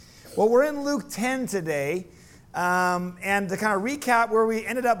Well, we're in Luke 10 today, and to kind of recap where we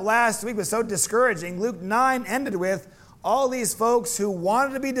ended up last week was so discouraging. Luke 9 ended with all these folks who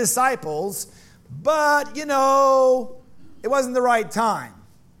wanted to be disciples, but, it wasn't the right time.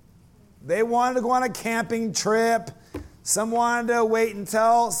 They wanted to go on a camping trip. Some wanted to wait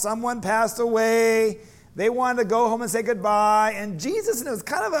until someone passed away. They wanted to go home and say goodbye. And Jesus, and it was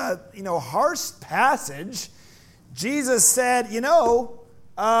kind of a, harsh passage. Jesus said,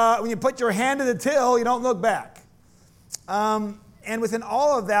 when you put your hand to the till, you don't look back. And within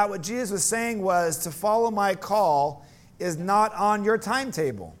all of that, what Jesus was saying was to follow my call is not on your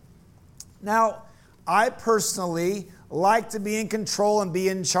timetable. Now, I personally like to be in control and be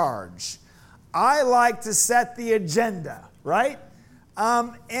in charge. I like to set the agenda, right?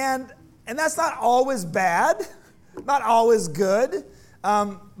 And that's not always bad, not always good.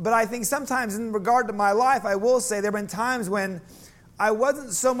 But I think sometimes in regard to my life, I will say there have been times when I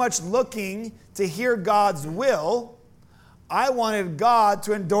wasn't so much looking to hear God's will. I wanted God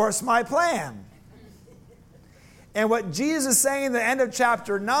to endorse my plan. And what Jesus is saying at the end of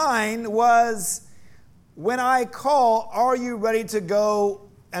chapter 9 was, when I call, are you ready to go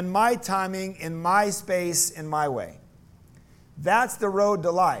in my timing, in my space, in my way? That's the road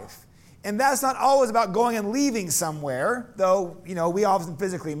to life. And that's not always about going and leaving somewhere, though, we often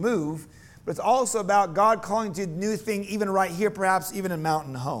physically move. But it's also about God calling to a new thing, even right here, perhaps even in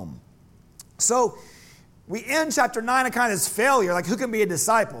Mountain Home. So we end chapter 9 on kind of this failure, like who can be a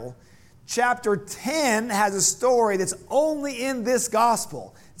disciple? Chapter 10 has a story that's only in this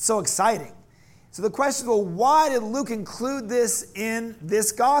gospel. It's so exciting. So the question is, well, why did Luke include this in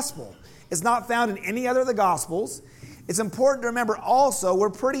this gospel? It's not found in any other of the gospels. It's important to remember also,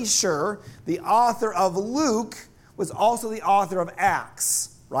 we're pretty sure the author of Luke was also the author of Acts.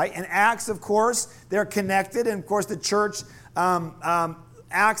 Right? And Acts, of course, they're connected. And, of course, the church,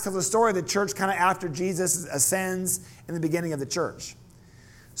 Acts tells the story of the church kind of after Jesus ascends in the beginning of the church.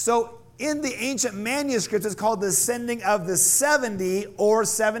 So in the ancient manuscripts, it's called the sending of the 70 or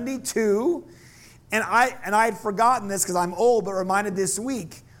 72. And I had forgotten this because I'm old, but reminded this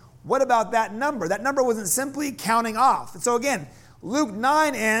week. What about that number? That number wasn't simply counting off. And so, again, Luke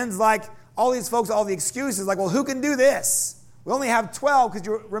 9 ends like all these folks, all the excuses, like, well, who can do this? We only have 12 because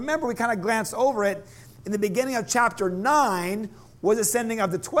you remember we kind of glanced over it. In the beginning of chapter 9 was the sending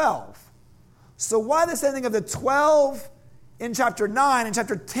of the 12. So why the sending of the 12 in chapter 9 and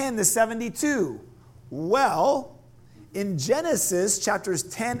chapter 10, the 72? Well, in Genesis chapters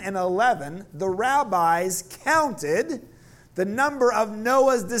 10 and 11, the rabbis counted the number of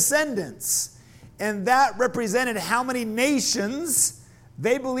Noah's descendants. And that represented how many nations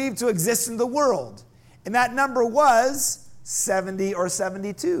they believed to exist in the world. And that number was 70 or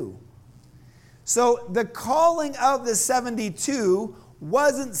 72. So the calling of the 72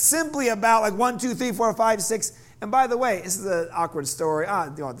 wasn't simply about like 1, 2, 3, 4, 5, 6. And by the way, this is an awkward story.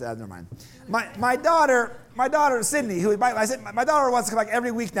 Never mind. My daughter Sydney, my daughter wants to come back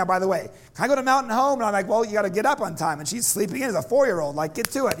every week now, by the way. Can I go to Mountain Home? And I'm like, well, you got to get up on time. And she's sleeping in as a 4-year-old. Like, get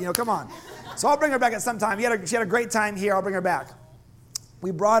to it. Come on. So I'll bring her back at some time. She had a great time here. I'll bring her back. We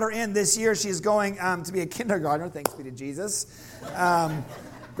brought her in this year. She's going to be a kindergartner. Thanks be to Jesus.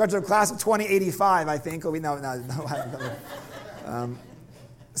 Graduate class of 2085, I think. But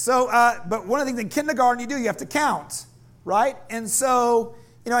one of the things in kindergarten you have to count, right? And so,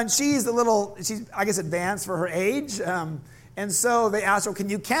 and she's I guess, advanced for her age. And so they asked her, can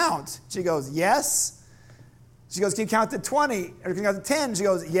you count? She goes, yes. She goes, can you count to 20? Or can you count to 10? She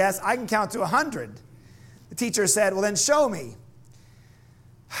goes, yes, I can count to 100. The teacher said, well, then show me.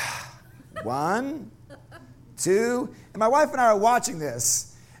 1, 2, and my wife and I are watching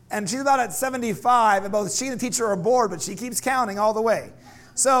this, and she's about at 75, and both she and the teacher are bored, but she keeps counting all the way.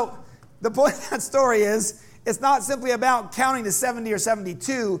 So the point of that story is, it's not simply about counting to 70 or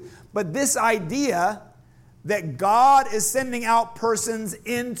 72, but this idea that God is sending out persons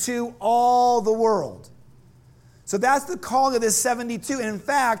into all the world. So that's the calling of this 72, and in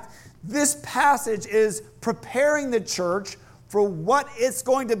fact, this passage is preparing the church for what it's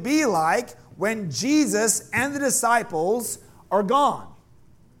going to be like when Jesus and the disciples are gone.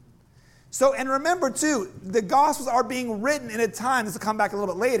 So, and remember too, the Gospels are being written in a time, this will come back a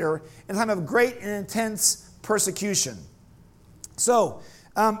little bit later, in a time of great and intense persecution. So,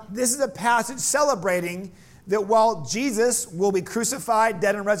 this is a passage celebrating that while Jesus will be crucified,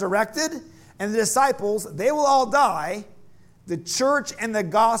 dead, and resurrected, and the disciples, they will all die, the church and the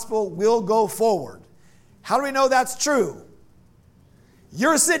gospel will go forward. How do we know that's true?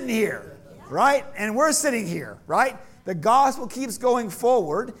 You're sitting here, right? And we're sitting here, right? The gospel keeps going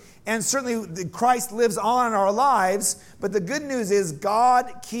forward, and certainly Christ lives on in our lives, but the good news is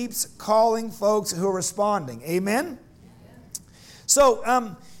God keeps calling folks who are responding. Amen?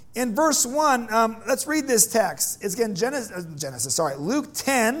 So, in verse 1, let's read this text. It's again Luke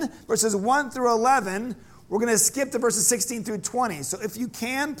 10, verses 1 through 11. We're going to skip to verses 16 through 20. So if you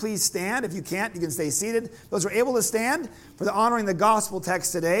can, please stand. If you can't, you can stay seated. Those who are able to stand for the honoring the gospel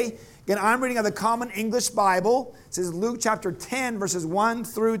text today. Again, I'm reading out the Common English Bible. It says Luke chapter 10, verses 1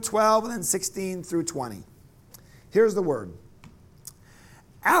 through 12, and then 16 through 20. Here's the word.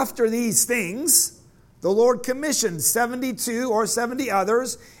 After these things, the Lord commissioned 72 or 70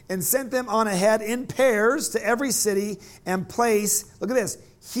 others and sent them on ahead in pairs to every city and place. Look at this.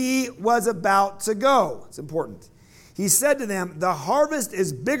 He was about to go. It's important. He said to them, the harvest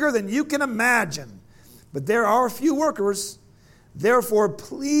is bigger than you can imagine, but there are few workers. Therefore,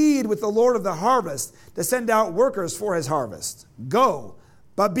 plead with the Lord of the harvest to send out workers for his harvest. Go,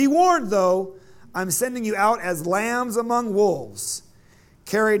 but be warned, though, I'm sending you out as lambs among wolves.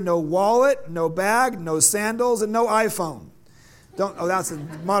 Carry no wallet, no bag, no sandals, and no iPhone. That's a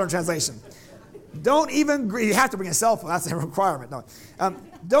modern translation. You have to bring a cell phone. That's a requirement. No.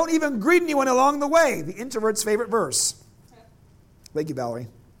 Don't even greet anyone along the way. The introvert's favorite verse. Thank you, Valerie.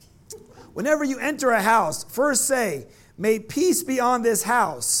 Whenever you enter a house, first say, may peace be on this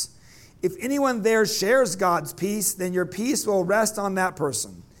house. If anyone there shares God's peace, then your peace will rest on that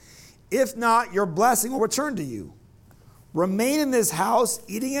person. If not, your blessing will return to you. Remain in this house,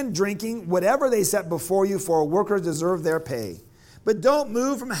 eating and drinking whatever they set before you, for workers deserve their pay. But don't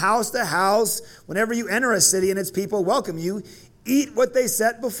move from house to house. Whenever you enter a city and its people welcome you, eat what they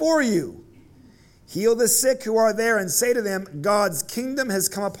set before you. Heal the sick who are there and say to them, God's kingdom has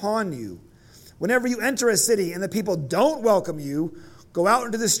come upon you. Whenever you enter a city and the people don't welcome you, go out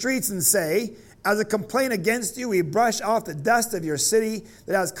into the streets and say, as a complaint against you, we brush off the dust of your city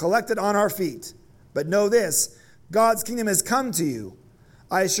that has collected on our feet. But know this, God's kingdom has come to you.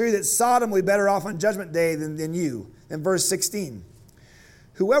 I assure you that Sodom will be better off on judgment day than you. In verse 16,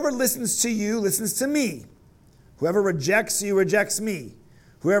 whoever listens to you listens to me. Whoever rejects you rejects me.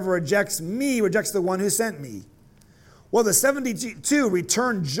 Whoever rejects me rejects the one who sent me. Well, the 72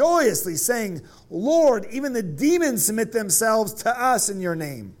 returned joyously, saying, Lord, even the demons submit themselves to us in your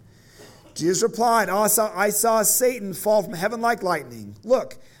name. Jesus replied, I saw Satan fall from heaven like lightning.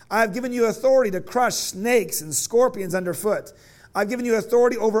 Look, I have given you authority to crush snakes and scorpions underfoot. I've given you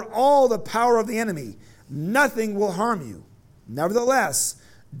authority over all the power of the enemy. Nothing will harm you. Nevertheless,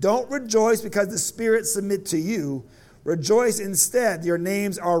 don't rejoice because the spirits submit to you. Rejoice instead, your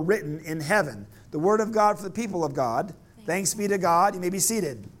names are written in heaven. The word of God for the people of God. Thanks be to God. You may be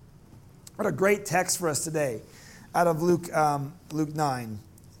seated. What a great text for us today out of Luke 9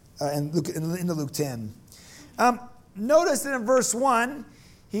 and into Luke 10. Notice that in verse 1,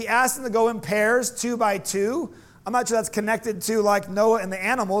 he asked them to go in pairs, 2 by 2. I'm not sure that's connected to like Noah and the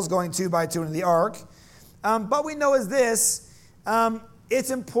animals going 2 by 2 into the ark. But we know is this,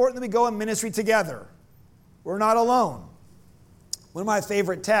 it's important that we go in ministry together. We're not alone. One of my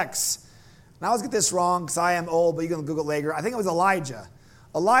favorite texts, and I always get this wrong because I am old, but you can Google it later. I think it was Elijah.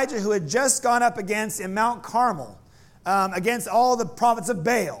 Elijah who had just gone up in Mount Carmel, against all the prophets of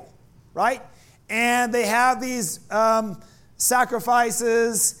Baal, right? And they have these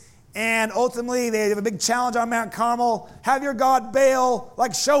sacrifices, and ultimately they have a big challenge on Mount Carmel. Have your God Baal,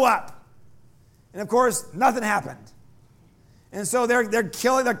 show up. And of course, nothing happened. And so they're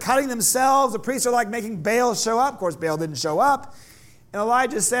cutting themselves. The priests are making Baal show up. Of course, Baal didn't show up. And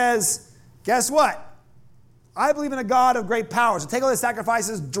Elijah says, guess what? I believe in a God of great power. So take all the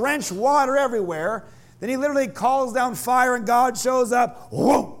sacrifices, drench water everywhere. Then he literally calls down fire and God shows up.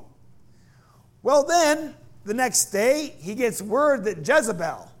 Whoa! Well then, the next day, he gets word that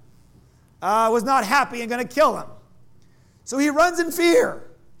Jezebel was not happy and going to kill him. So he runs in fear.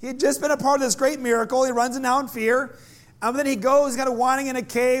 He had just been a part of this great miracle. He runs now in fear. And then he goes, kind of whining in a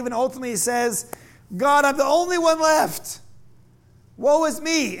cave, and ultimately he says, God, I'm the only one left. Woe is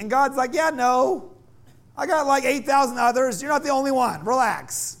me. And God's like, yeah, no. I got 8,000 others. You're not the only one.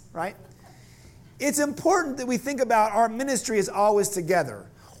 Relax, right? It's important that we think about our ministry is always together.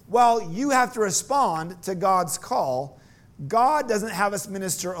 While you have to respond to God's call, God doesn't have us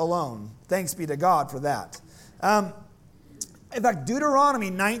minister alone. Thanks be to God for that. In fact, Deuteronomy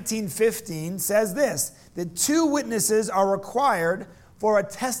 19:15 says this, that 2 witnesses are required for a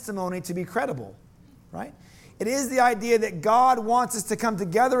testimony to be credible, right? It is the idea that God wants us to come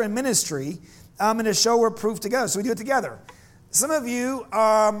together in ministry and to show we're proof together. So we do it together. Some of you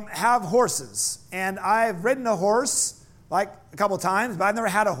have horses, and I've ridden a horse a couple times, but I've never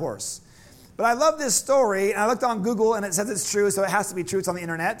had a horse. But I love this story, and I looked on Google, and it says it's true, so it has to be true. It's on the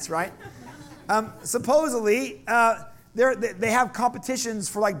internet, right? Supposedly, they have competitions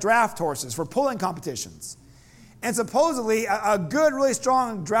for like draft horses, for pulling competitions. And supposedly, a good, really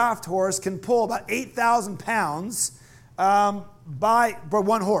strong draft horse can pull about 8,000 pounds for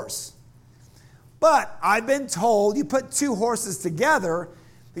one horse. But I've been told you put two horses together,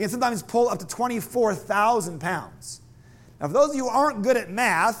 they can sometimes pull up to 24,000 pounds. Now, for those of you who aren't good at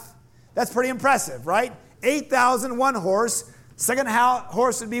math, that's pretty impressive, right? 8,000 one horse. Second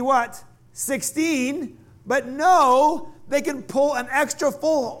horse would be what? 16. But no, they can pull an extra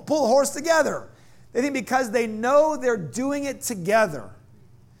pull horse together. They think because they know they're doing it together,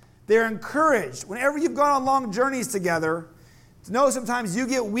 they're encouraged. Whenever you've gone on long journeys together, to know sometimes you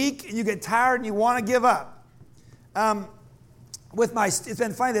get weak and you get tired and you want to give up. It's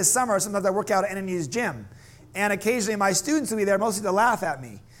been funny this summer. Sometimes I work out at NNU's gym, and occasionally my students will be there, mostly to laugh at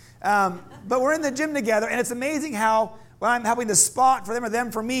me. But we're in the gym together, and it's amazing how when I'm helping to spot for them or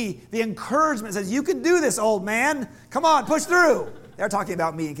them for me, the encouragement says, "You can do this, old man. Come on, push through." They're talking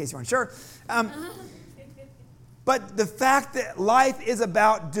about me, in case you weren't sure. But the fact that life is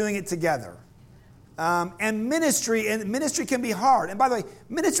about doing it together. And ministry can be hard. And by the way,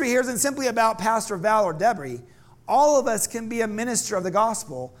 ministry here isn't simply about Pastor Val or Debbie. All of us can be a minister of the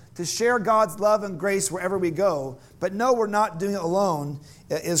gospel to share God's love and grace wherever we go. But no, we're not doing it alone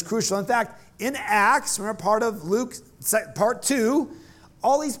is crucial. In fact, in Acts, remember part of Luke, part 2,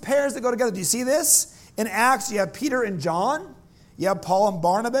 all these pairs that go together. Do you see this? In Acts, you have Peter and John. You have Paul and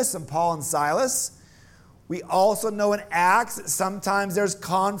Barnabas and Paul and Silas. We also know in Acts that sometimes there's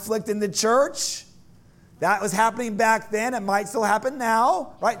conflict in the church. That was happening back then. It might still happen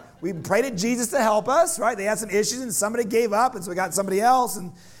now, right? We prayed to Jesus to help us, right? They had some issues and somebody gave up, and so we got somebody else.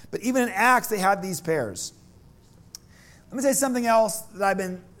 But even in Acts, they had these pairs. Let me say something else that I've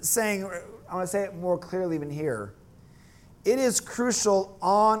been saying. I want to say it more clearly even here. It is crucial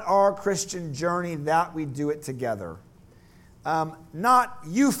on our Christian journey that we do it together. Not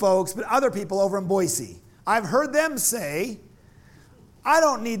you folks, but other people over in Boise. I've heard them say, I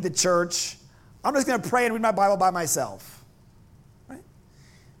don't need the church. I'm just going to pray and read my Bible by myself. Right?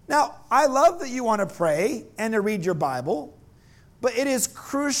 Now, I love that you want to pray and to read your Bible, but it is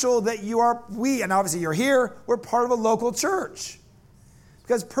crucial that and obviously you're here, we're part of a local church.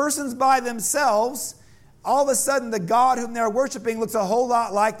 Because persons by themselves, all of a sudden the God whom they're worshiping looks a whole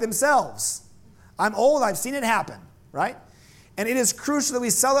lot like themselves. I'm old, I've seen it happen, right? And it is crucial that we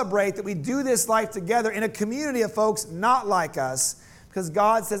celebrate that we do this life together in a community of folks not like us, because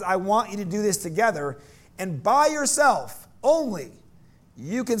God says, I want you to do this together. And by yourself only,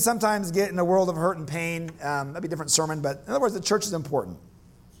 you can sometimes get in a world of hurt and pain. That'd be a different sermon, but in other words, the church is important.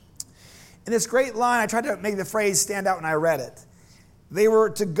 In this great line, I tried to make the phrase stand out when I read it. They were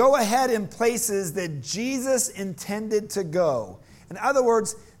to go ahead in places that Jesus intended to go. In other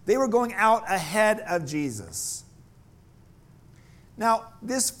words, they were going out ahead of Jesus. Now,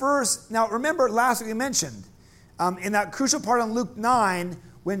 remember last week we mentioned, in that crucial part in Luke 9,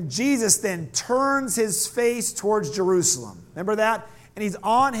 when Jesus then turns his face towards Jerusalem. Remember that? And he's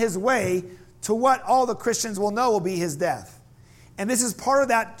on his way to what all the Christians will know will be his death. And this is part of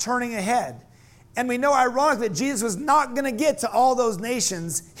that turning ahead. And we know, ironically, that Jesus was not going to get to all those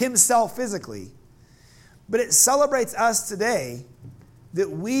nations himself physically. But it celebrates us today that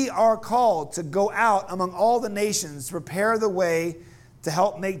we are called to go out among all the nations to prepare the way to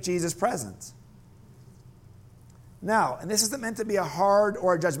help make Jesus present. Now, and this isn't meant to be a hard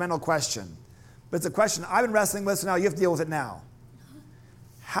or a judgmental question, but it's a question I've been wrestling with, so now you have to deal with it now.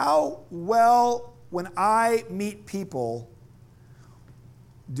 How well, when I meet people,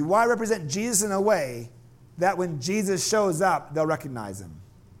 do I represent Jesus in a way that when Jesus shows up, they'll recognize him?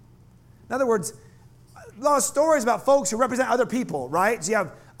 In other words, a lot of stories about folks who represent other people, right? So you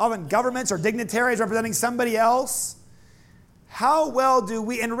have often governments or dignitaries representing somebody else. How well do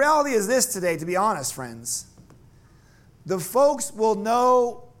we, and reality is this today, to be honest, friends. The folks will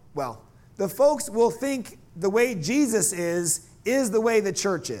think the way Jesus is the way the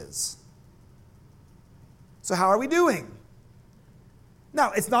church is. So how are we doing?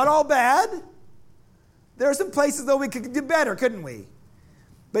 Now, it's not all bad. There are some places, though, we could do better, couldn't we?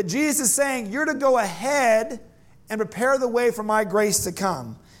 But Jesus is saying, you're to go ahead and prepare the way for my grace to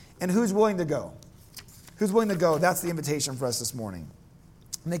come. And who's willing to go? Who's willing to go? That's the invitation for us this morning.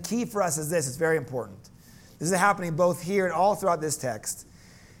 And the key for us is this. It's very important. This is happening both here and all throughout this text.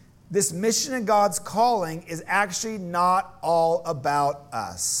 This mission in God's calling is actually not all about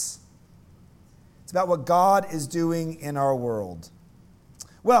us. It's about what God is doing in our world.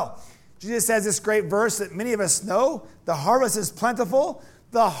 Well, Jesus says this great verse that many of us know. The harvest is plentiful,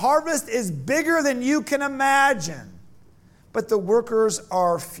 The harvest is bigger than you can imagine, but the workers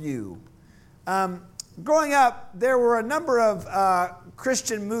are few. Growing up, there were a number of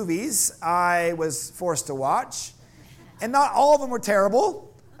Christian movies I was forced to watch, and not all of them were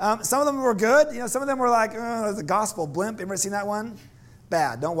terrible. Some of them were good. Some of them were like, the gospel blimp. You ever seen that one?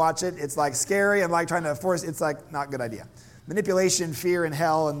 Bad. Don't watch it. It's like scary and like trying to force. It's like not a good idea. Manipulation, fear, and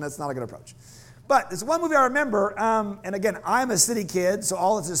hell, and that's not a good approach. But there's one movie I remember, and again, I'm a city kid, so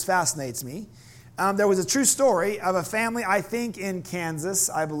all of this fascinates me. There was a true story of a family, I think in Kansas,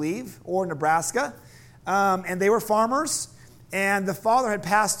 I believe, or Nebraska, and they were farmers, and the father had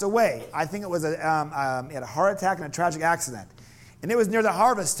passed away. I think it was he had a heart attack and a tragic accident, and it was near the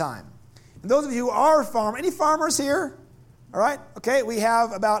harvest time. And those of you who are farmers, any farmers here? All right, okay, we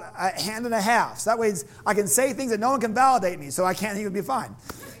have about a hand and a half. So that way I can say things that no one can validate me, so I can't even be fine.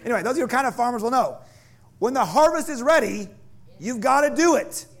 Anyway, those of you who are kind of farmers will know. When the harvest is ready, you've got to do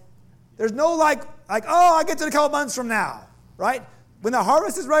it. There's no like, I get to it a couple months from now, right? When the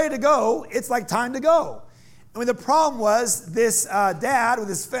harvest is ready to go, it's like time to go. And when the problem was, this dad with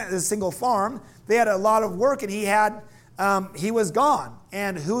this single farm, they had a lot of work, and he was gone.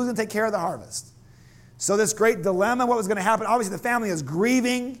 And who was going to take care of the harvest? So this great dilemma, what was going to happen? Obviously, the family is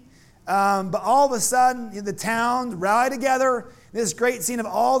grieving, but all of a sudden, the town rally together. This great scene of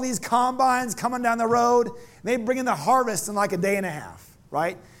all these combines coming down the road. They bring in the harvest in like a day and a half,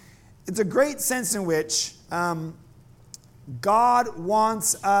 right? It's a great sense in which God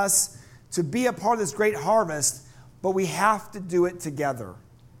wants us to be a part of this great harvest, but we have to do it together.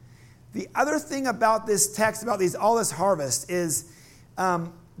 The other thing about this text, about all this harvest, is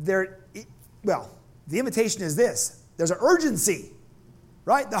the invitation is this. There's an urgency,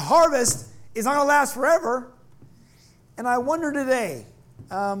 right? The harvest is not going to last forever. And I wonder today,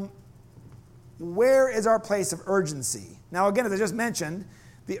 where is our place of urgency? Now, again, as I just mentioned,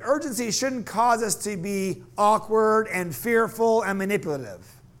 the urgency shouldn't cause us to be awkward and fearful and manipulative,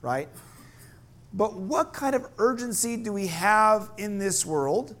 right? But what kind of urgency do we have in this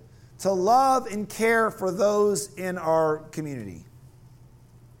world to love and care for those in our community?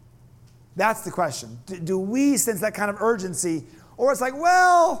 That's the question. Do we sense that kind of urgency? Or it's like,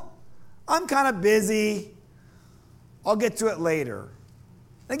 well, I'm kind of busy. I'll get to it later.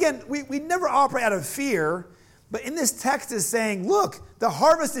 Again, we never operate out of fear, but in this text is saying, look, the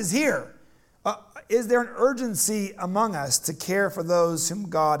harvest is here. Is there an urgency among us to care for those whom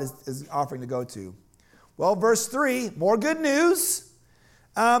God is offering to go to? Well, verse 3, more good news.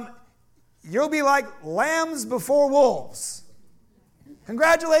 You'll be like lambs before wolves.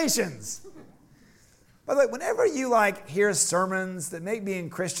 Congratulations. By the way, whenever you hear sermons that make being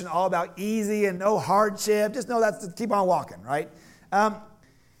Christian all about easy and no hardship, just know that's to keep on walking, right? And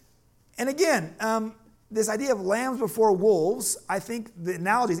again, this idea of lambs before wolves, I think the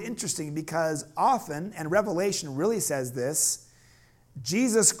analogy is interesting because often, and Revelation really says this,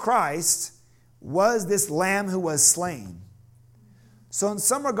 Jesus Christ was this lamb who was slain. So in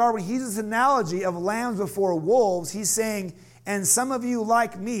some regard, when he uses this analogy of lambs before wolves, he's saying, and some of you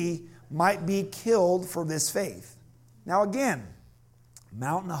like me might be killed for this faith. Now again,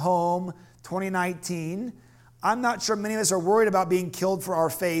 Mountain Home 2019, I'm not sure many of us are worried about being killed for our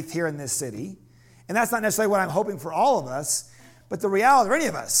faith here in this city. And that's not necessarily what I'm hoping for all of us, but the reality, or any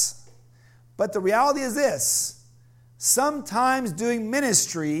of us. But the reality is this. Sometimes doing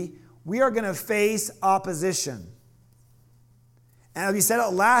ministry, we are going to face opposition. And as we said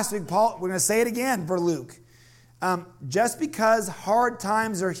it last week, Paul, we're going to say it again for Luke. Just because hard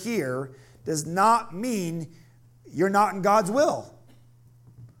times are here does not mean you're not in God's will.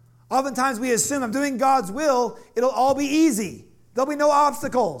 Oftentimes we assume I'm doing God's will, it'll all be easy. There'll be no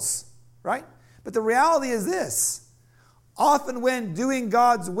obstacles, right? But the reality is this. Often when doing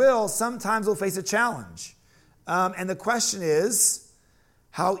God's will, sometimes we'll face a challenge. And the question is,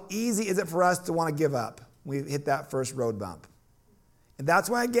 how easy is it for us to want to give up when we hit that first road bump? And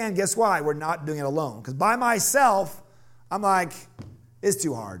that's why, again, guess why? We're not doing it alone. Because by myself, I'm like, it's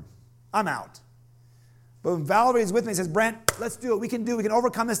too hard. I'm out. But when Valerie is with me and says, Brent, let's do it. We can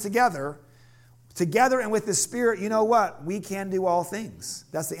overcome this together. Together and with the Spirit, you know what? We can do all things.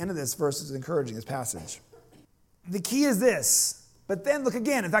 That's the end of this verse. It's encouraging, this passage. The key is this. But then look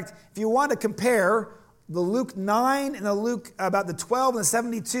again. In fact, if you want to compare the Luke 9 and the Luke about the 12 and the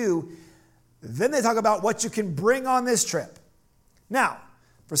 72, then they talk about what you can bring on this trip. Now,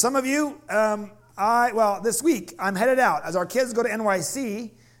 for some of you, this week, I'm headed out. As our kids go to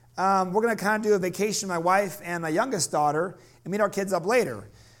NYC, we're going to kind of do a vacation, my wife and my youngest daughter, and meet our kids up later.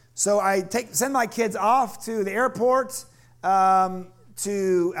 So I send my kids off to the airport at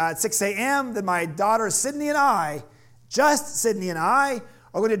 6 a.m. Then my daughter Sydney and I, just Sydney and I,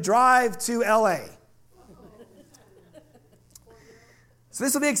 are going to drive to LA. So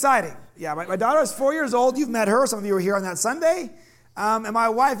this will be exciting. Yeah, my daughter is 4 years old. You've met her. Some of you were here on that Sunday. And my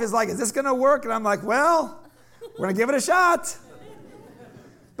wife is like, is this going to work? And I'm like, well, we're going to give it a shot.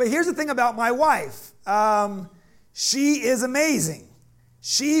 But here's the thing about my wife. She is amazing.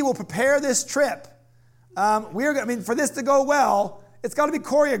 She will prepare this trip. For this to go well, it's got to be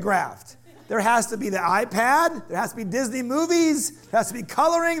choreographed. There has to be the iPad. There has to be Disney movies. There has to be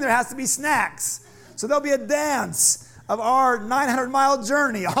coloring. There has to be snacks. So there'll be a dance of our 900-mile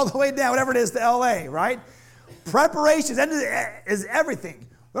journey all the way down, whatever it is, to LA, right? Preparation is everything.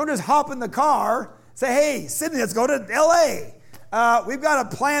 We don't just hop in the car, say, hey, Sydney, let's go to LA. We've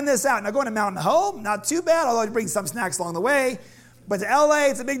got to plan this out. Now, going to Mountain Home, not too bad, although you bring some snacks along the way. But to LA,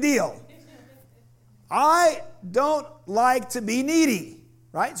 it's a big deal. I don't like to be needy.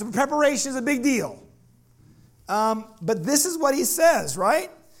 Right? So preparation is a big deal. But this is what he says, right?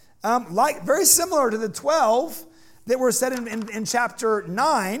 Very similar to the 12 that were said in chapter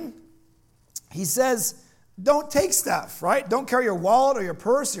 9. He says, don't take stuff, right? Don't carry your wallet or your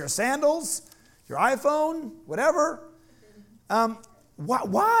purse or your sandals, your iPhone, whatever.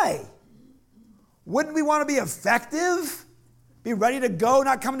 Why? Wouldn't we want to be effective? Be ready to go,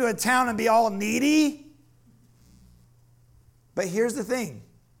 not come to a town and be all needy? But here's the thing.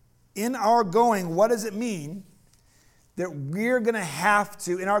 In our going, what does it mean that we're going to have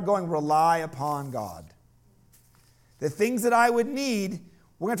to, in our going, rely upon God? The things that I would need,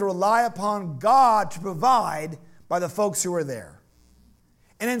 we're going to rely upon God to provide by the folks who are there.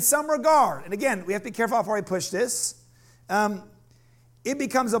 And in some regard, and again, we have to be careful how far we push this, it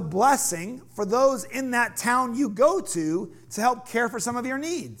becomes a blessing for those in that town you go to help care for some of your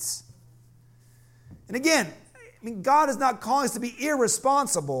needs. And again, God is not calling us to be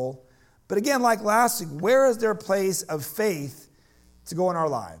irresponsible, but again, like last week, where is there a place of faith to go in our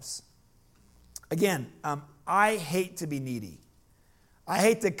lives? Again, I hate to be needy. I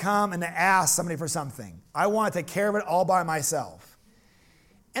hate to come and to ask somebody for something. I want to take care of it all by myself.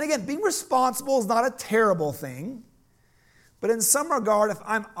 And again, being responsible is not a terrible thing, but in some regard, if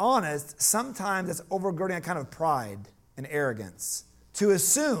I'm honest, sometimes it's overgirding a kind of pride and arrogance to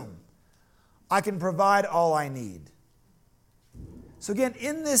assume I can provide all I need. So again,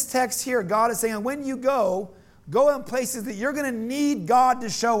 in this text here, God is saying, when you go in places that you're going to need God to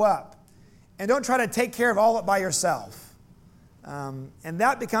show up. And don't try to take care of all of it by yourself. And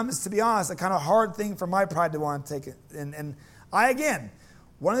that becomes, to be honest, a kind of hard thing for my pride to want to take it. And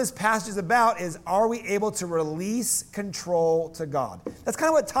one of this passage is about is, are we able to release control to God? That's kind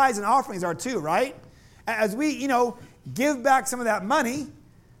of what tithes and offerings are too, right? As we, give back some of that money,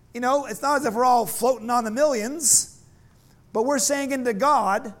 it's not as if we're all floating on the millions, but we're saying into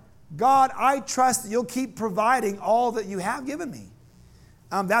God, God, I trust that you'll keep providing all that you have given me.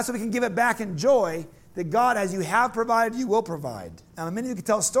 That's so we can give it back in joy that God, as you have provided, you will provide. Many of you can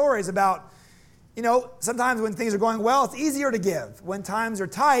tell stories about, sometimes when things are going well, it's easier to give. When times are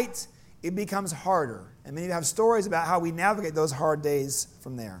tight, it becomes harder. And many of you have stories about how we navigate those hard days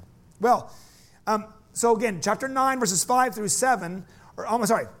from there. Well, so again, chapter 9, verses 5 through 7,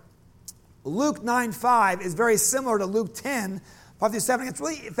 Luke 9:5 is very similar to Luke 10, 5 through 7. It's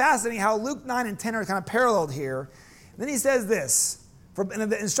really fascinating how Luke 9 and 10 are kind of paralleled here. And then he says this,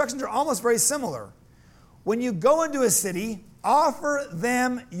 and the instructions are almost very similar. When you go into a city, offer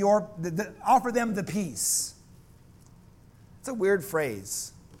them the peace. It's a weird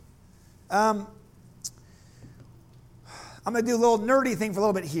phrase. I'm going to do a little nerdy thing for a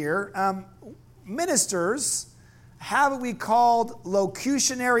little bit here. Ministers have what we called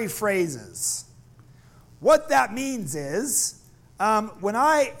locutionary phrases. What that means is, when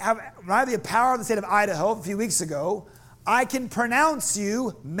I have the power of the state of Idaho a few weeks ago, I can pronounce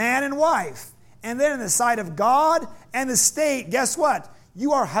you man and wife. And then in the sight of God and the state, guess what?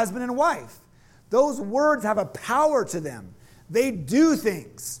 You are husband and wife. Those words have a power to them. They do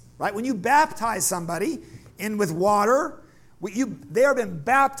things, right? When you baptize somebody with water, they are been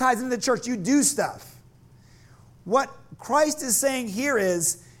baptized into the church. You do stuff. What Christ is saying here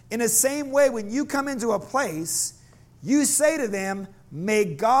is, in the same way, when you come into a place, you say to them, may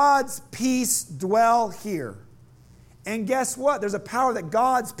God's peace dwell here. And guess what? There's a power that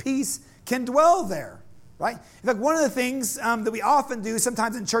God's peace can dwell there, right? In fact, one of the things that we often do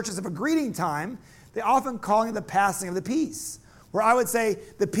sometimes in churches of a greeting time, they often call it the passing of the peace, where I would say,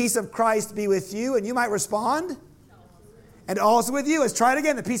 the peace of Christ be with you, and you might respond, and also with you. Let's try it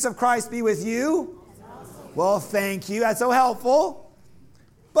again. The peace of Christ be with you. Well, thank you. That's so helpful.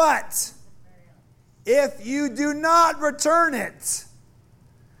 But if you do not return it,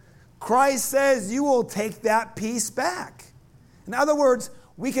 Christ says you will take that peace back. In other words,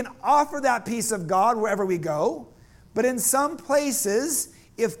 we can offer that peace of God wherever we go, but in some places,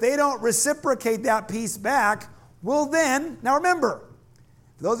 if they don't reciprocate that peace back, we'll then, now remember,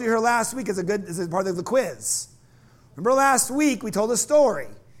 for those of you who were here last week, this is part of the quiz. Remember last week, we told a story,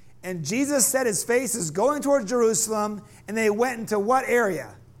 and Jesus said his face is going towards Jerusalem, and they went into what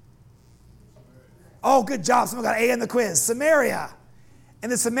area? Oh, good job. Someone got an A in the quiz. Samaria.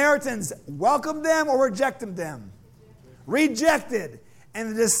 And the Samaritans welcomed them or rejected them? Rejected. And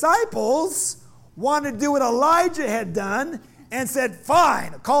the disciples wanted to do what Elijah had done and said,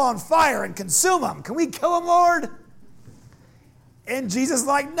 fine, call on fire and consume them. Can we kill them, Lord? And Jesus is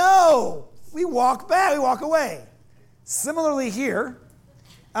like, no. We walk back. We walk away. Similarly here,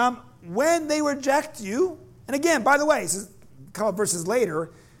 when they reject you, and again, by the way, this is a couple verses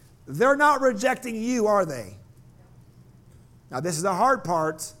later, they're not rejecting you, are they? Now, this is the hard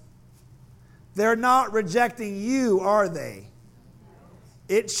part. They're not rejecting you, are they?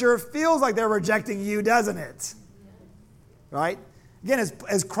 It sure feels like they're rejecting you, doesn't it? Right? Again,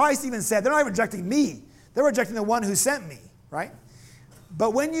 as Christ even said, they're not even rejecting me. They're rejecting the one who sent me, right?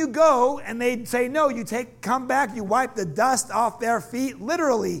 But when you go and they say no, come back, you wipe the dust off their feet,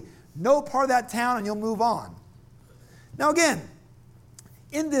 literally, no part of that town, and you'll move on. Now again,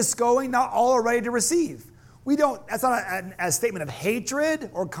 in this going, not all are ready to receive. That's not a statement of hatred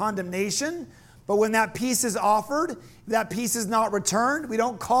or condemnation, but when that peace is offered, if that peace is not returned, we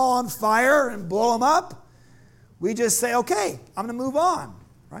don't call on fire and blow them up. We just say, okay, I'm going to move on,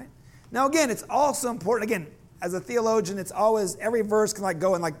 right? Now again, it's also important, again, as a theologian, it's always, every verse can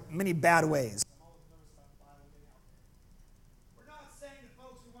go in many bad ways. We're not saying that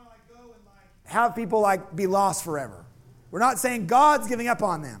folks who want to go and have people be lost forever. We're not saying God's giving up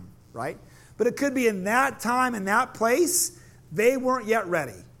on them, right? But it could be in that time, in that place, they weren't yet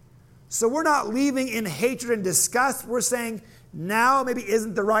ready. So we're not leaving in hatred and disgust. We're saying now maybe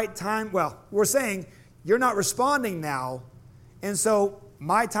isn't the right time. Well, we're saying you're not responding now, and so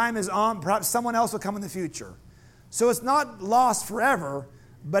my time is on. Perhaps someone else will come in the future. So it's not lost forever,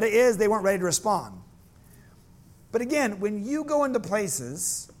 but it is they weren't ready to respond. But again, when you go into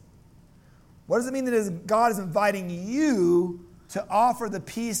places, what does it mean that God is inviting you to offer the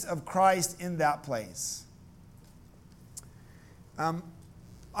peace of Christ in that place?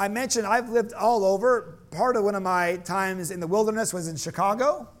 I mentioned I've lived all over. Part of one of my times in the wilderness was in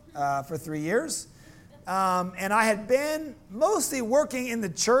Chicago for 3 years. And I had been mostly working in the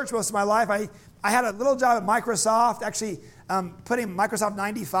church most of my life. I had a little job at Microsoft, actually putting Microsoft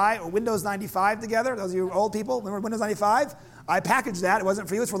 95 or Windows 95 together. Those of you old people, remember Windows 95? I packaged that. It wasn't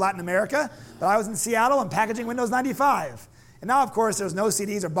for you, it's for Latin America. But I was in Seattle and packaging Windows 95. And now, of course, there's no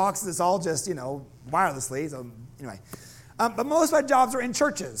CDs or boxes. It's all just, wirelessly. So anyway. But most of my jobs are in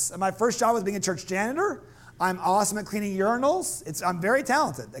churches. My first job was being a church janitor. I'm awesome at cleaning urinals. I'm very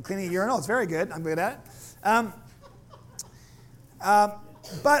talented at cleaning a urinal. It's very good. I'm good at it.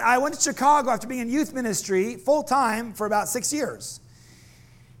 But I went to Chicago after being in youth ministry full-time for about 6 years.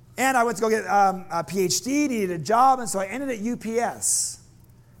 And I went to go get a PhD, needed a job, and so I ended at UPS.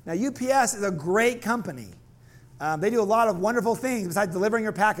 Now, UPS is a great company. They do a lot of wonderful things besides delivering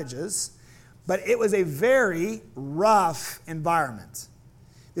your packages, but it was a very rough environment.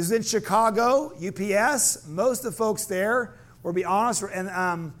 This was in Chicago, UPS. Most of the folks there, to be honest,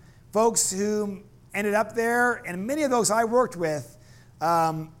 and folks who ended up there, and many of those I worked with,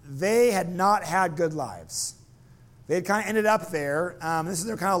 they had not had good lives. They had kind of ended up there. This is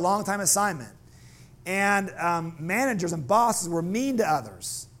their kind of long-time assignment. And managers and bosses were mean to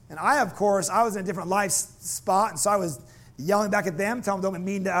others. And I, of course, I was in a different life spot, and so I was yelling back at them, telling them don't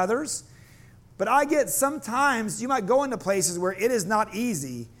be mean to others. But I get sometimes, you might go into places where it is not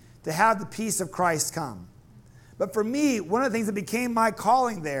easy to have the peace of Christ come. But for me, one of the things that became my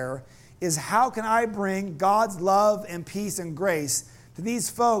calling there is how can I bring God's love and peace and grace to these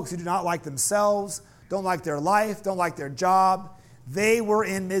folks who do not like themselves, don't like their life, don't like their job. They were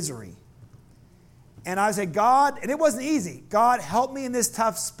in misery. And I say, God, and it wasn't easy. God, help me in this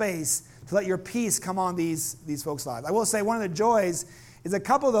tough space to let your peace come on these folks' lives. I will say one of the joys is a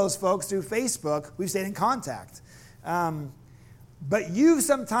couple of those folks through Facebook, we've stayed in contact. But you've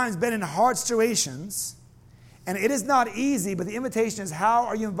sometimes been in hard situations, and it is not easy, but the invitation is how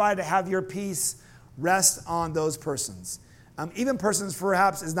are you invited to have your peace rest on those persons? Even persons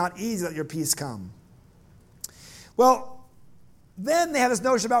perhaps it's not easy to let your peace come. Well, then they have this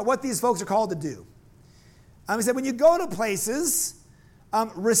notion about what these folks are called to do. He said, when you go to places,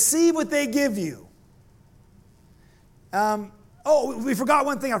 receive what they give you. We forgot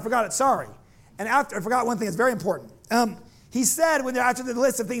one thing. I forgot it. Sorry. And I forgot one thing. It's very important. He said, when they're after the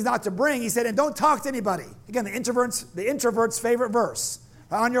list of things not to bring, he said, and don't talk to anybody. Again, the introvert's favorite verse,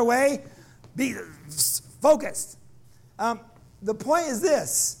 On your way, be focused. The point is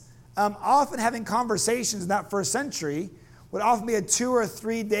this. Often having conversations in that first century would often be a 2 or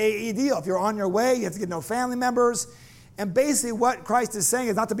 3 day deal. If you're on your way, you have to get to know family members. And basically what Christ is saying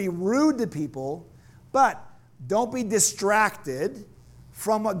is not to be rude to people, but don't be distracted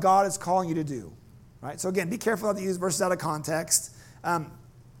from what God is calling you to do. Right? So again, be careful not to use verses out of context.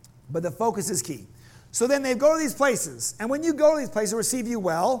 But the focus is key. So then they go to these places. And when you go to these places, receive you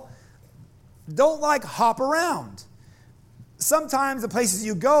well, don't hop around. Sometimes the places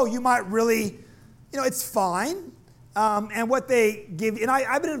you go, you might really, it's fine. And what they give, and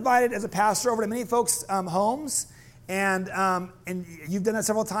I've been invited as a pastor over to many folks' homes, and you've done that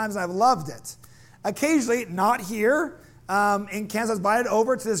several times, and I've loved it. Occasionally, not here, in Kansas, I was invited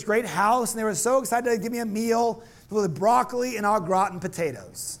over to this great house, and they were so excited to give me a meal with broccoli and au gratin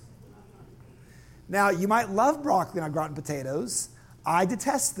potatoes. Now, you might love broccoli and au gratin potatoes. I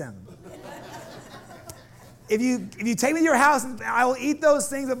detest them. If you take me to your house, I will eat those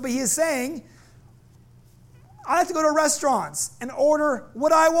things, but he is saying, I have to go to restaurants and order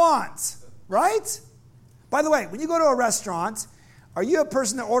what I want, right? By the way, when you go to a restaurant, are you a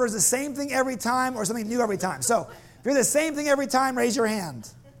person that orders the same thing every time or something new every time? So, if you're the same thing every time, raise your hand.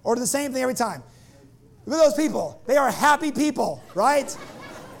 Order the same thing every time. Look at those people. They are happy people, right?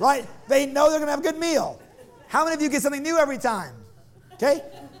 Right? They know they're going to have a good meal. How many of you get something new every time? Okay?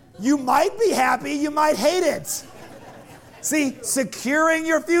 You might be happy, you might hate it. See, securing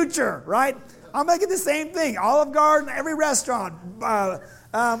your future, right? I'm making the same thing. Olive Garden, every restaurant,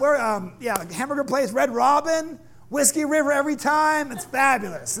 hamburger place, Red Robin, Whiskey River every time. It's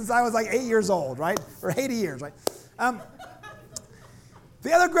fabulous. Since I was 8 years old, right? Or 80 years, right?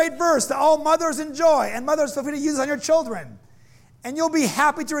 The other great verse, that all mothers enjoy, and mothers feel free to use on your children. And you'll be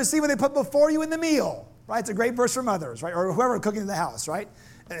happy to receive what they put before you in the meal, right? It's a great verse for mothers, right? Or whoever cooking in the house, right?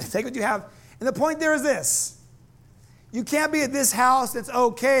 Take what you have. And the point there is this. You can't be at this house that's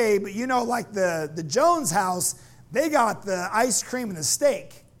okay, but the Jones house, they got the ice cream and the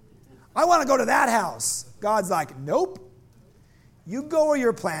steak. I want to go to that house. God's like, nope. You go where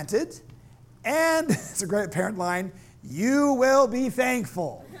you're planted, and it's a great parent line, you will be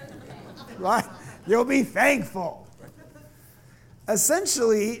thankful. Right? You'll be thankful.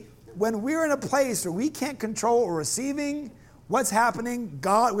 Essentially, when we're in a place where we can't control or receiving what's happening,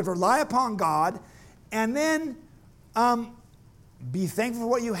 God, we have to rely upon God, and then be thankful for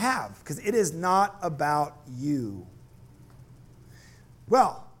what you have, because it is not about you.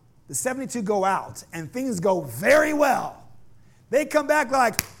 Well, the 72 go out, and things go very well. They come back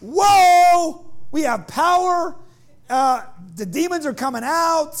like, whoa, we have power. The demons are coming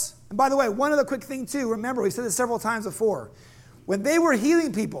out. And by the way, one other quick thing too, remember, we've said this several times before. When they were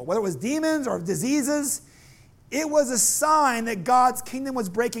healing people, whether it was demons or diseases, it was a sign that God's kingdom was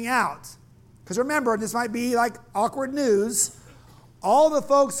breaking out. Because remember, this might be awkward news. All the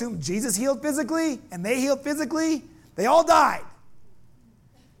folks whom Jesus healed physically, and they healed physically, they all died.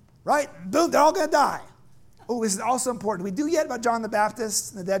 Right? Boom, they're all going to die. Oh, this is also important. Did we do yet about John the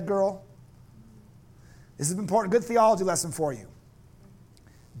Baptist and the dead girl? This is important. Good theology lesson for you.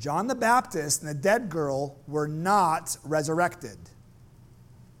 John the Baptist and the dead girl were not resurrected.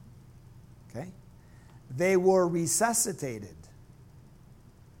 Okay? They were resuscitated.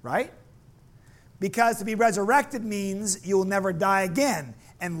 Right? Because to be resurrected means you will never die again.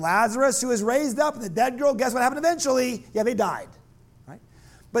 And Lazarus, who was raised up, and the dead girl, guess what happened eventually? Yeah, they died. Right?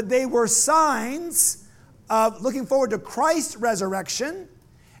 But they were signs of looking forward to Christ's resurrection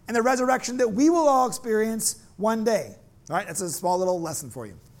and the resurrection that we will all experience one day. All right? That's a small little lesson for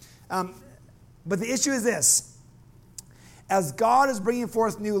you. But the issue is this. As God is bringing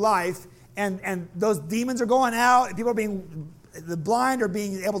forth new life, and those demons are going out, and people are the blind are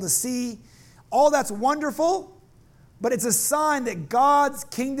being able to see, all that's wonderful, but it's a sign that God's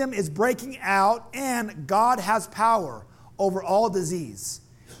kingdom is breaking out, and God has power over all disease.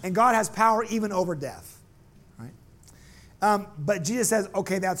 And God has power even over death. Right? But Jesus says,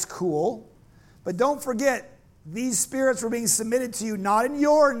 okay, that's cool, but don't forget, these spirits were being submitted to you, not in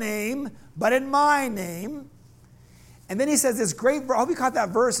your name, but in my name. And then he says this great verse. I hope you caught that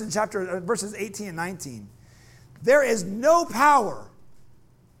verse in verses 18 and 19. There is no power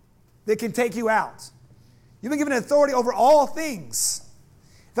that can take you out. You've been given authority over all things.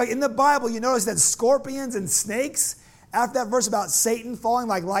 In fact, in the Bible, you notice that scorpions and snakes, after that verse about Satan falling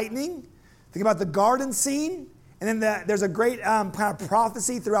like lightning, think about the garden scene. And then there's a great kind of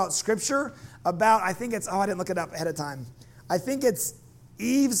prophecy throughout Scripture about, I think it's, I didn't look it up ahead of time. I think it's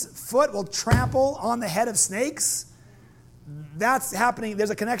Eve's foot will trample on the head of snakes. That's happening.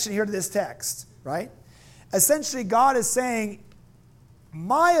 There's a connection here to this text, right? Essentially, God is saying,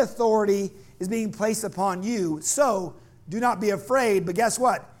 My authority is being placed upon you, so do not be afraid. But guess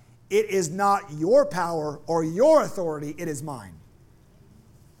what? It is not your power or your authority, it is mine.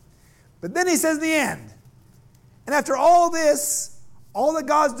 But then he says in the end, and after all this, all that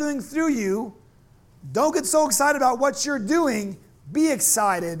God's doing through you, don't get so excited about what you're doing. Be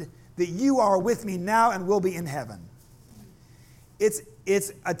excited that you are with me now and will be in heaven. It's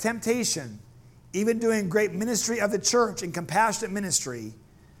a temptation, even doing great ministry of the church and compassionate ministry,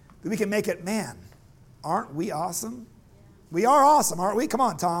 that we can make it, man, aren't we awesome? We are awesome, aren't we? Come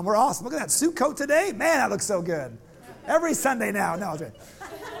on, Tom, we're awesome. Look at that suit coat today. Man, that looks so good. Every Sunday now. No, it's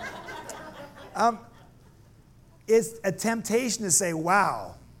right. It's a temptation to say,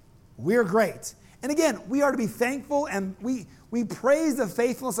 wow, we're great. And again, we are to be thankful and we praise the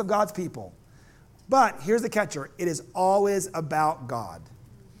faithfulness of God's people. But here's the catcher. It is always about God.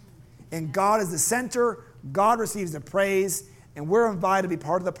 And God is the center. God receives the praise. And we're invited to be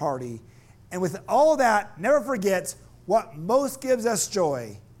part of the party. And with all that, never forget, what most gives us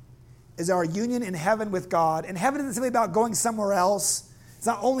joy is our union in heaven with God. And heaven isn't simply about going somewhere else. It's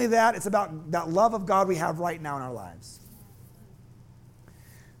not only that, it's about that love of God we have right now in our lives.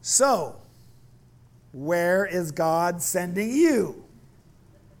 So, where is God sending you?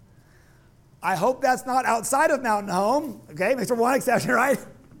 I hope that's not outside of Mountain Home. Okay, makes for one exception, right?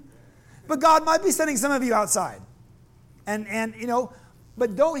 But God might be sending some of you outside. And you know,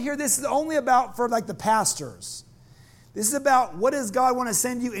 but don't hear this is only about for like the pastors. This is about what does God want to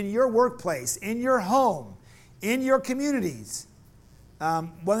send you in your workplace, in your home, in your communities.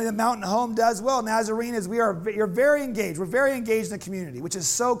 One thing that Mountain Home does well, Nazarene, is you're very engaged. We're very engaged in the community, which is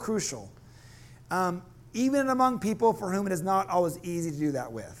so crucial. Even among people for whom it is not always easy to do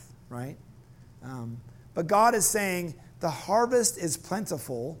that with, right? But God is saying, the harvest is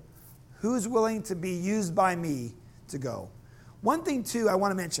plentiful. Who's willing to be used by me to go? One thing, too, I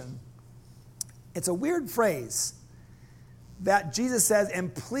want to mention. It's a weird phrase that Jesus says,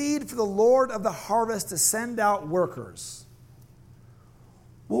 and plead for the Lord of the harvest to send out workers.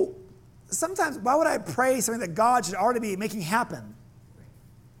 Well, sometimes, why would I pray something that God should already be making happen?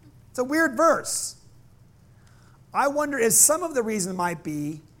 It's a weird verse. I wonder if some of the reason might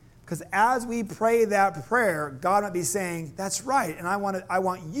be because as we pray that prayer, God might be saying, that's right, and I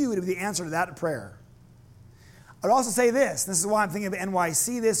want you to be the answer to that prayer. I'd also say this is why I'm thinking of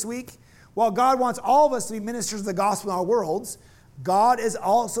NYC this week. While God wants all of us to be ministers of the gospel in our worlds, God is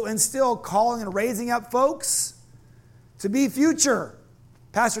also and still calling and raising up folks to be future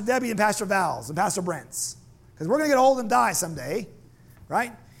Pastor Debbie and Pastor Val's and Pastor Brent's. Because we're going to get old and die someday,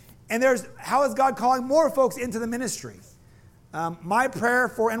 right? And how is God calling more folks into the ministry? My prayer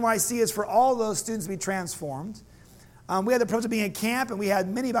for NYC is for all those students to be transformed. We had the privilege of being at camp, and we had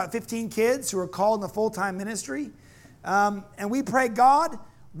about 15 kids who were called in the full-time ministry. And we pray, God,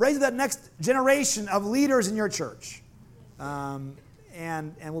 raise that next generation of leaders in your church. And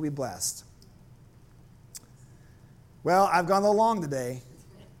we'll be blessed. Well, I've gone a little long today.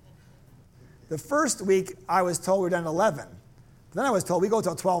 The first week, I was told we were done at 11. Then I was told we go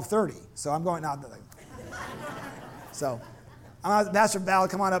till 12:30. So I'm going out. So I'm going to Pastor Val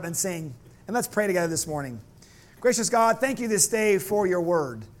come on up and sing. And let's pray together this morning. Gracious God, thank you this day for your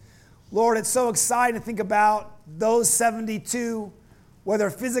word. Lord, it's so exciting to think about those 72, whether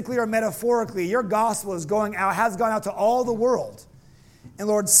physically or metaphorically. Your gospel has gone out to all the world. And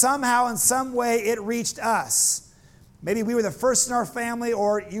Lord, somehow in some way it reached us. Maybe we were the first in our family,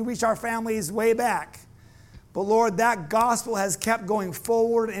 or you reached our families way back. But Lord, that gospel has kept going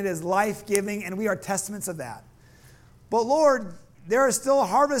forward, and it is life-giving, and we are testaments of that. But Lord, there is still a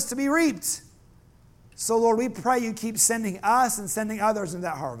harvest to be reaped. So Lord, we pray you keep sending us and sending others into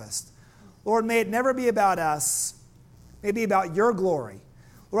that harvest. Lord, may it never be about us. May it be about your glory.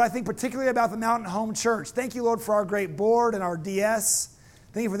 Lord, I think particularly about the Mountain Home Church. Thank you, Lord, for our great board and our DS.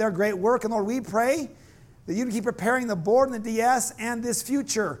 Thank you for their great work. And Lord, we pray that you keep preparing the board and the DS and this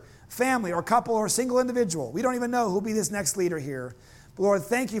future family or couple or single individual. We don't even know who will be this next leader here. But Lord,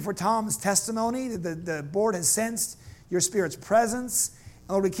 thank you for Tom's testimony. The board has sensed your Spirit's presence. And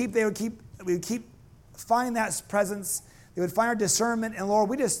Lord, we would keep finding that presence. They would find our discernment. And Lord,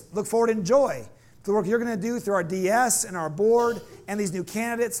 we just look forward in joy to the work you're going to do through our DS and our board and these new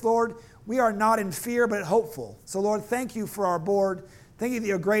candidates, Lord. We are not in fear, but hopeful. So Lord, thank you for our board. Thank you that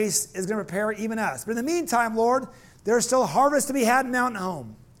your grace is going to prepare even us. But in the meantime, Lord, there's still harvest to be had in Mountain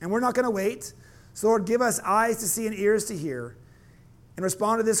Home. And we're not going to wait. So Lord, give us eyes to see and ears to hear. And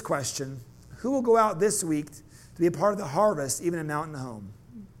respond to this question. Who will go out this week to be a part of the harvest, even in Mountain Home?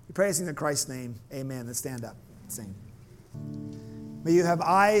 We pray this in Christ's name. Amen. Let's stand up and sing. May you have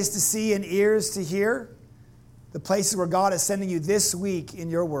eyes to see and ears to hear. the places where God is sending you this week in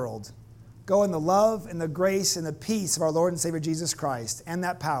your world. Go in the love and the grace and the peace of our Lord and Savior Jesus Christ and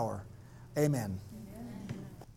that power. Amen.